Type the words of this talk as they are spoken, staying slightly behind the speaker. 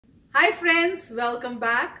Hi friends, welcome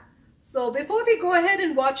back. So before we go ahead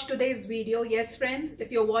and watch today's video, yes friends,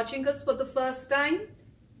 if you're watching us for the first time,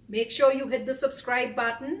 make sure you hit the subscribe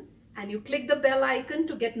button and you click the bell icon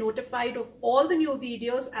to get notified of all the new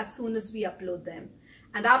videos as soon as we upload them.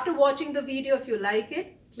 And after watching the video, if you like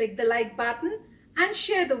it, click the like button and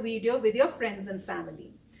share the video with your friends and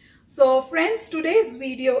family. So friends, today's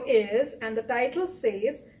video is, and the title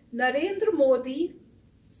says, Narendra Modi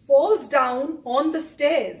falls down on the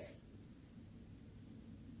stairs.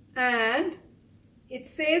 And it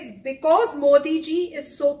says, because Modi ji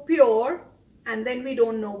is so pure, and then we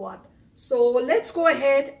don't know what. So let's go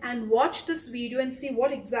ahead and watch this video and see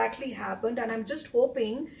what exactly happened. And I'm just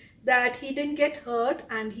hoping that he didn't get hurt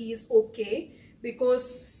and he is okay,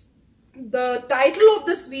 because the title of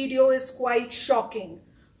this video is quite shocking.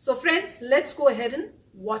 So friends, let's go ahead and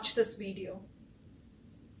watch this video.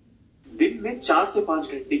 दिन में 4 से 5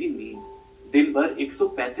 घंटे की नींद, दिन भर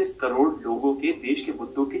 135 करोड़ लोगों के देश के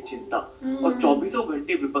मुद्दों की चिंता और 24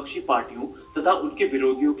 घंटे विपक्षी पार्टियों तथा उनके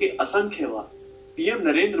विरोधियों के असंख्य वार। पीएम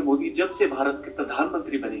नरेंद्र मोदी जब से भारत के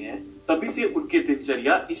प्रधानमंत्री बने हैं, तभी से उनके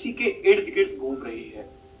दिनचर्या इसी के इर्द गिर्द घूम रही है।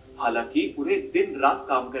 हालांकि उन्हें दिन रात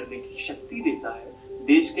काम करने की शक्ति देता है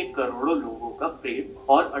देश के करोड़ों लोगों का प्रेम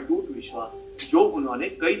और अटूट विश्वास, जो उन्होंने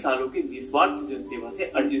कई सालों की निस्वार्थ जनसेवा से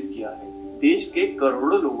अर्जित किया है। देश के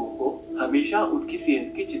करोड़ों लोगों को हमेशा उनकी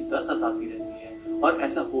सेहत की चिंता सताती रहती है, और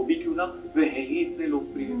ऐसा हो भी क्यों ना, वे हैं ही इतने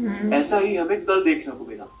लोकप्रिय। ऐसा ही हमें कल देखने को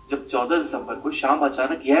मिला, जब 14 दिसंबर को शाम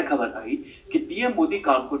अचानक यह खबर आई कि पीएम मोदी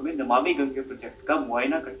कानपुर में नमामि गंगे प्रोजेक्ट का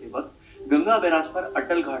मुआयना करते वक्त गंगा बैराज पर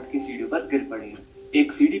अटल घाट की सीढ़ी पर गिर पड़े हैं।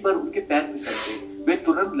 एक सीढ़ी पर उनके पैर फिसल गए, वे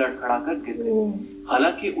तुरंत लड़खड़ाकर गिर गए।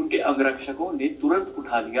 हालांकि उनके अंगरक्षकों ने तुरंत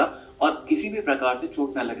उठा लिया और किसी भी प्रकार से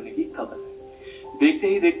चोट न लगने की खबर है। देखते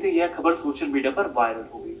ही देखते यह खबर सोशल मीडिया पर वायरल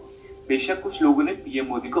हो गई। बेशक कुछ लोगों ने पीएम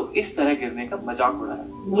मोदी को इस तरह गिरने का मजाक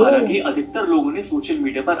उड़ाया, हालांकि अधिकतर लोगों ने सोशल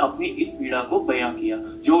मीडिया पर अपनी इस पीड़ा को बयां किया,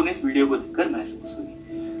 जो उन्हें इस वीडियो को देखकर महसूस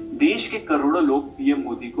हुई। देश के करोड़ों लोग पीएम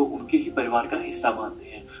मोदी को उनके ही परिवार का हिस्सा मानते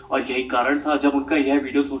हैं, और यही कारण था जब उनका यह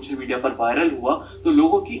वीडियो सोशल मीडिया पर वायरल हुआ तो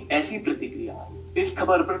लोगों की ऐसी प्रतिक्रिया। इस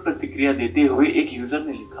खबर पर प्रतिक्रिया देते हुए एक यूजर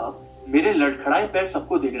ने लिखा, मेरे लड़खड़ाए पैर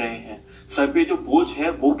सबको दिख रहे हैं, सर पे जो बोझ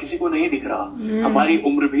है वो किसी को नहीं दिख रहा। हमारी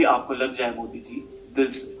उम्र भी आपको लग जाए मोदी जी,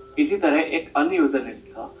 दिल से। इसी तरह एक अन्य यूजर ने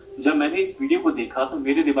लिखा, जब मैंने इस वीडियो को देखा तो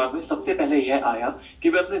मेरे दिमाग में सबसे पहले यह आया कि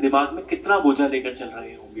वे अपने दिमाग में कितना बोझा लेकर चल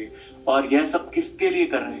रहे होंगे, और यह सब किसके लिए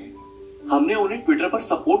कर रहे हैं। हमने उन्हें ट्विटर पर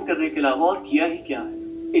सपोर्ट करने के अलावा और किया ही क्या है।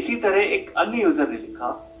 इसी तरह एक अन्य यूजर ने लिखा,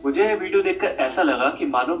 मुझे यह वीडियो देखकर ऐसा लगा कि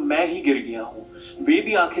मानो मैं ही गिर गया हूँ। वे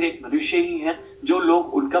भी आखिर एक मनुष्य ही हैं, जो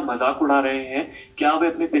लोग उनका मजाक उड़ा रहे हैं, क्या वे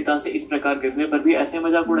अपने पिता से इस प्रकार गिरने पर भी ऐसे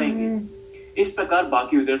मजाक उड़ाएंगे। इस प्रकार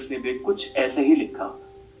बाकी यूजर्स ने भी कुछ ऐसे ही लिखा।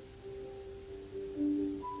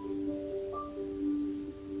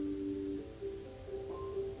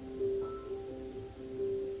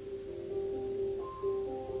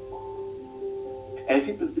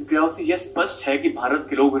 ऐसी प्रतिक्रियाओं से यह स्पष्ट है कि भारत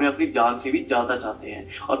के लोग उन्हें अपनी जान से भी ज्यादा चाहते हैं,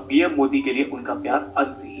 और पीएम मोदी के लिए उनका प्यार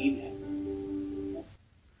अंतहीन है।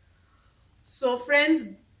 So friends,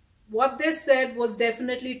 what they said was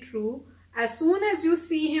definitely true. As soon as you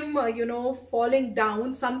see him, falling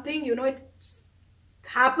down, something, it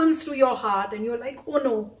happens to your heart and you're like, oh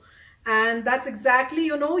no. And that's exactly,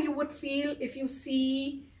 you would feel if you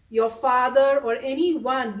see your father or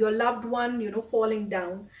anyone, your loved one, falling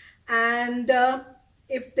down. And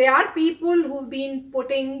if there are people who've been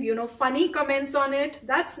putting, funny comments on it,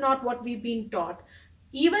 that's not what we've been taught.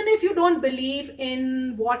 Even if you don't believe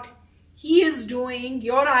in what he is doing,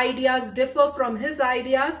 your ideas differ from his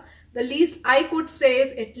ideas, the least I could say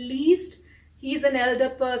is at least he's an elder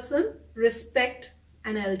person, respect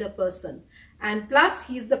an elder person. And plus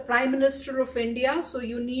he's the Prime Minister of India, so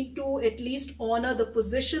you need to at least honor the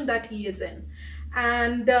position that he is in.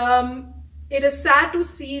 And it is sad to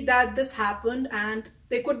see that this happened, and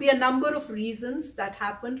there could be a number of reasons that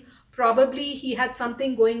happened. Probably he had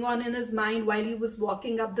something going on in his mind while he was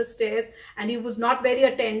walking up the stairs, and he was not very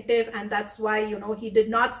attentive, and that's why, he did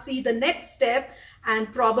not see the next step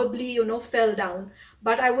and probably, fell down.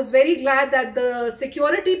 But I was very glad that the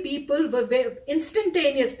security people were very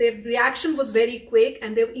instantaneous. Their reaction was very quick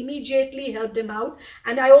and they immediately helped him out.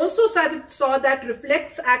 And I also saw that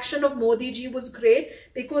reflex action of Modi ji was great,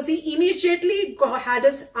 because he immediately had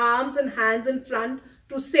his arms and hands in front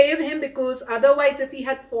to save him, because otherwise if he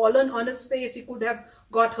had fallen on his face, he could have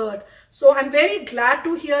got hurt. So I'm very glad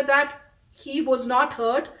to hear that he was not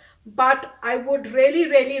hurt. But I would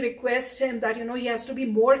really request him that, he has to be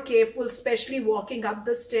more careful, especially walking up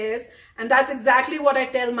the stairs. And that's exactly what I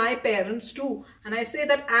tell my parents too. And I say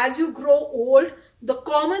that as you grow old, the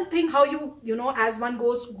common thing, how you know, as one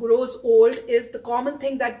grows old, is the common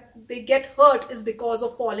thing that they get hurt is because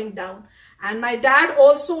of falling down. And my dad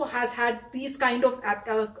also has had these kind of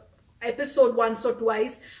episode once or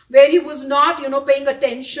twice, where he was not, you know, paying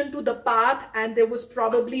attention to the path, and there was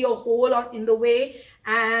probably a hole in the way,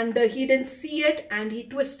 and he didn't see it, and he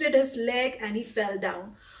twisted his leg and he fell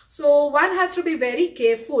down. So one has to be very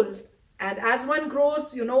careful. And as one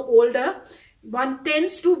grows, you know, older, one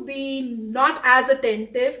tends to be not as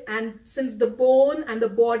attentive, and since the bone and the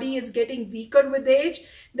body is getting weaker with age,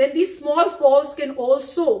 then these small falls can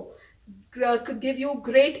also could give you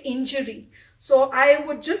great injury. So I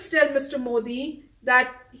would just tell Mr. Modi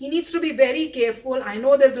that he needs to be very careful. I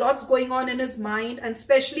know there's lots going on in his mind, and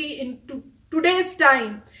especially in today's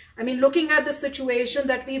time. I mean, looking at the situation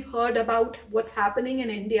that we've heard about what's happening in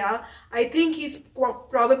India, I think he's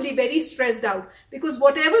probably very stressed out, because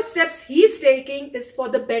whatever steps he's taking is for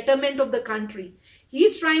the betterment of the country.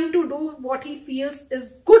 He's trying to do what he feels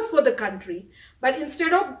is good for the country. But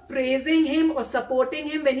instead of praising him or supporting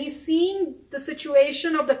him when he's seeing the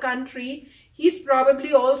situation of the country, he's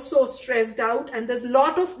probably also stressed out, and there's a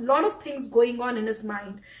lot of things going on in his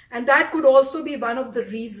mind. And that could also be one of the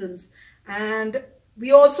reasons. And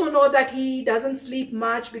we also know that he doesn't sleep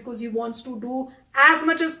much because he wants to do as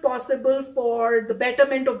much as possible for the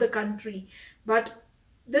betterment of the country. But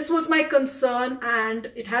this was my concern,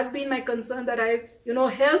 and it has been my concern that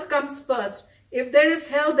health comes first. If there is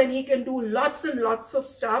health, then he can do lots and lots of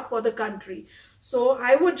stuff for the country. So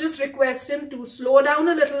I would just request him to slow down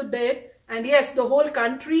a little bit. And yes, the whole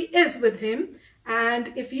country is with him.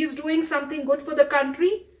 And if he's doing something good for the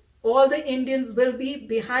country, all the Indians will be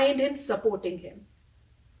behind him, supporting him.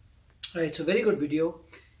 Right, it's a very good video.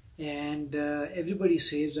 And everybody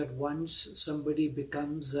says that once somebody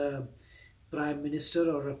becomes a prime minister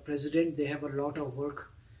or a president, they have a lot of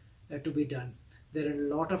work to be done. They're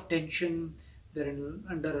in a lot of tension, they're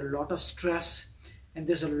under a lot of stress, and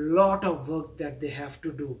there's a lot of work that they have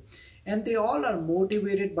to do. And they all are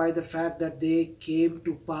motivated by the fact that they came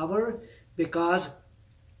to power because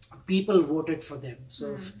people voted for them.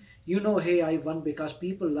 So if you know, hey, I won because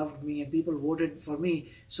people loved me and people voted for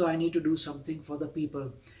me, so I need to do something for the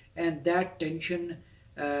people. And that tension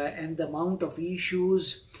and the amount of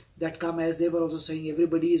issues that come, as they were also saying,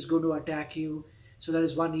 everybody is going to attack you. So there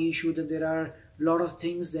is one issue, then there are a lot of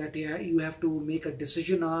things that you have to make a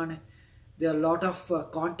decision on. There are a lot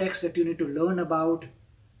of context that you need to learn about.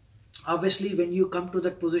 Obviously, when you come to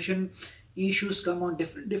that position, issues come on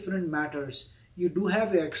different matters. You do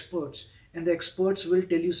have your experts, and the experts will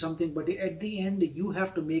tell you something, but at the end, you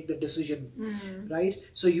have to make the decision, right?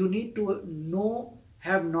 So you need to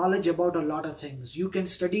have knowledge about a lot of things. You can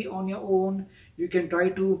study on your own, you can try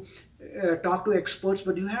to talk to experts,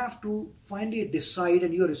 but you have to finally decide,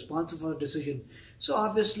 and you're responsible for the decision. So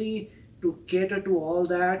obviously, to cater to all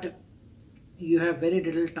that, you have very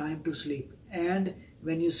little time to sleep. And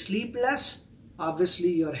when you sleep less,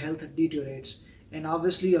 obviously your health deteriorates, and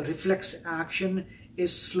obviously your reflex action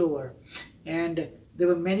is slower. And there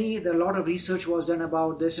are a lot of research was done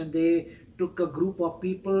about this, and they took a group of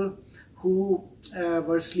people who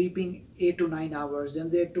were sleeping 8 to 9 hours.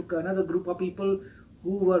 Then they took another group of people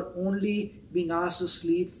who were only being asked to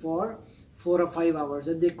sleep for 4 or 5 hours,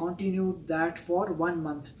 and they continued that for 1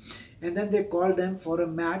 month. And then they called them for a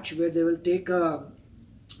match where they will take a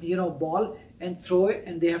ball and throw it,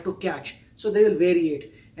 and they have to catch. So they will vary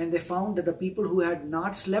it, and they found that the people who had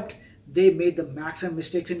not slept, they made the maximum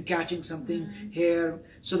mistakes in catching something here.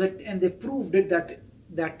 So that, and they proved it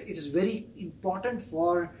that it is very important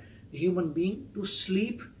for the human being to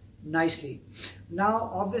sleep nicely. Now,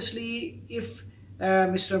 obviously, if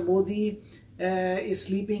Mr. Modi is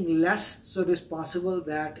sleeping less, so it is possible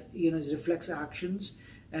that his reflex actions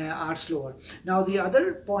are slower. Now, the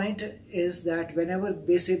other point is that whenever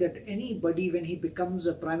they say that anybody, when he becomes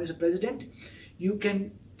a prime minister, president, you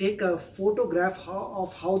can take a photograph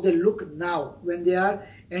of how they look now when they are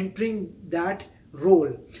entering that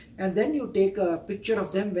role, and then you take a picture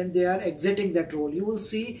of them when they are exiting that role. You will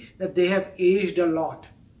see that they have aged a lot.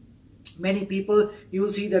 Many people, you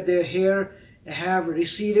will see that their hair have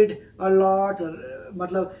receded a lot,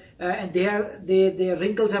 and their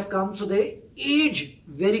wrinkles have come, so they age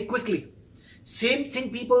very quickly. Same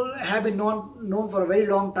thing people have been known for a very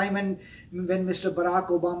long time, and when Mr. Barack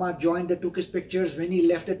Obama joined, they took his pictures. When he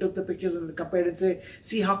left, they took the pictures and they compared and say,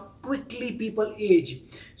 see how quickly people age.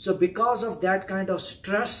 So because of that kind of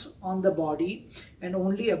stress on the body and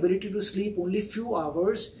only ability to sleep only few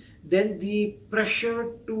hours, then the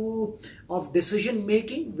pressure of decision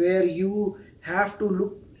making, where you have to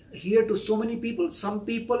look here to so many people. Some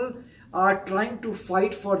people are trying to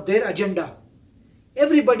fight for their agenda.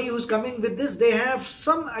 Everybody who's coming with this, they have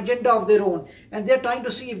some agenda of their own, and they're trying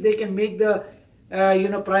to see if they can make the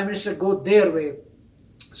Prime Minister go their way.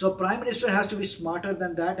 So Prime Minister has to be smarter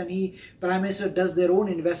than that, and Prime Minister does their own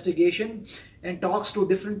investigation and talks to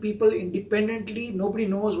different people independently. Nobody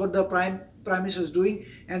knows what the Prime Minister is doing,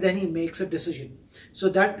 and then he makes a decision. So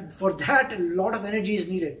that for that, a lot of energy is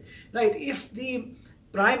needed, right? If the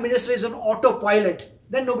Prime Minister is on autopilot,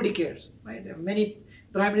 then nobody cares, right? There are many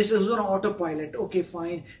Prime Ministers who are on autopilot. Okay,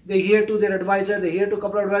 fine. They hear to their advisor, they hear to a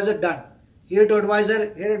couple of advisors, done. Hear to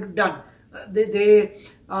advisor, hear to done. They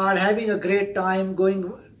are having a great time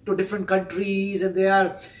going to different countries, and they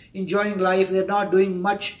are enjoying life. They're not doing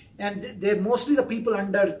much, and they're mostly the people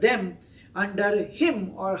under them, under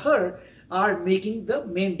him or her, are making the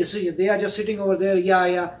main decision. They are just sitting over there,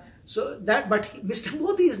 yeah. So that, but Mr.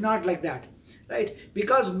 Modi is not like that, right?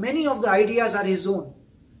 Because many of the ideas are his own.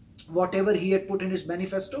 Whatever he had put in his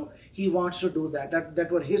manifesto, he wants to do that. That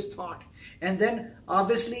was his thought. And then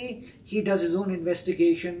obviously he does his own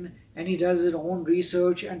investigation, and he does his own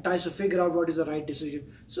research and tries to figure out what is the right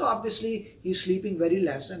decision. So obviously he's sleeping very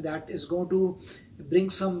less, and that is going to bring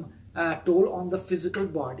some toll on the physical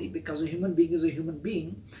body, because a human being is a human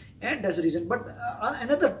being, and that's the reason. But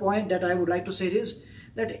another point that I would like to say is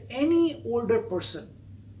that any older person,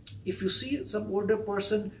 if you see some older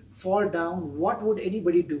person fall down, what would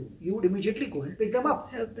anybody do? You would immediately go and pick them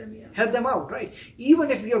up. Help them, yeah. Help them out, right?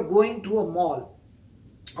 Even if you're going to a mall,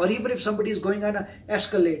 or even if somebody is going on an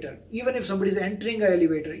escalator, even if somebody is entering an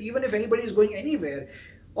elevator, even if anybody is going anywhere,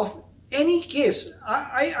 of any case,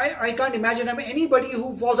 I can't imagine, anybody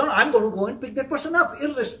who falls down, I'm going to go and pick that person up,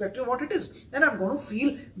 irrespective of what it is. And I'm going to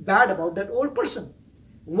feel bad about that old person.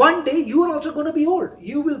 One day, you are also going to be old.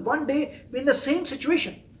 You will one day be in the same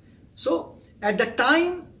situation. So at the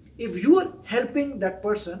time, if you are helping that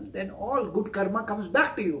person, then all good karma comes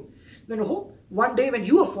back to you. Then hope one day when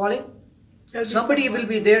you are falling, somebody will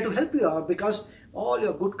be there to help you out, because all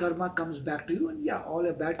your good karma comes back to you, and yeah, all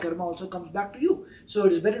your bad karma also comes back to you. So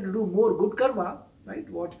it is better to do more good karma, right?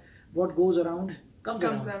 What goes around comes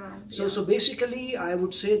around. Yeah. So basically, I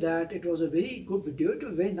would say that it was a very good video. It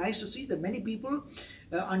was very nice to see that many people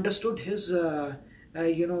understood his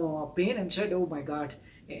pain and said, oh my God.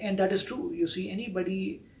 And that is true. You see,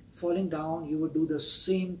 anybody falling down, you would do the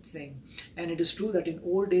same thing. And it is true that in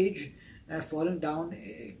old age, falling down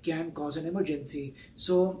can cause an emergency.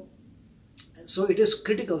 So it is a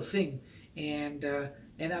critical thing. And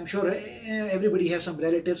I'm sure everybody has some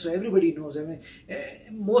relatives, so everybody knows.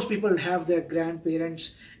 Most people have their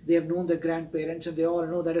grandparents. They have known their grandparents, and they all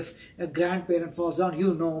know that if a grandparent falls down,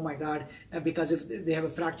 oh my God, because if they have a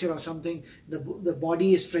fracture or something, the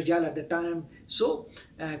body is fragile at the time, so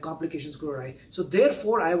complications could arise. So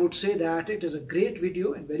therefore, I would say that it is a great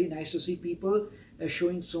video, and very nice to see people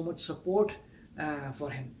showing so much support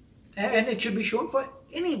for him. And it should be shown for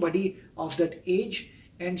anybody of that age,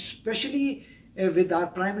 and especially with our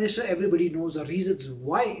Prime Minister. Everybody knows the reasons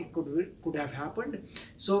why it could have happened.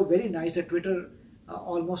 So very nice that Twitter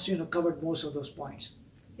almost covered most of those points.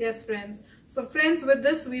 Yes, friends. So friends, with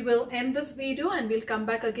this we will end this video, and we'll come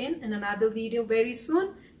back again in another video very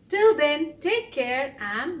soon. Till then, take care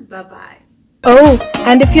and bye-bye. Oh,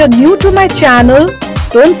 and if you're new to my channel,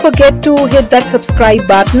 don't forget to hit that subscribe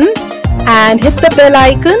button and hit the bell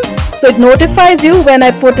icon so it notifies you when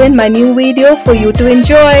I put in my new video for you to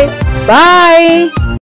enjoy. Bye!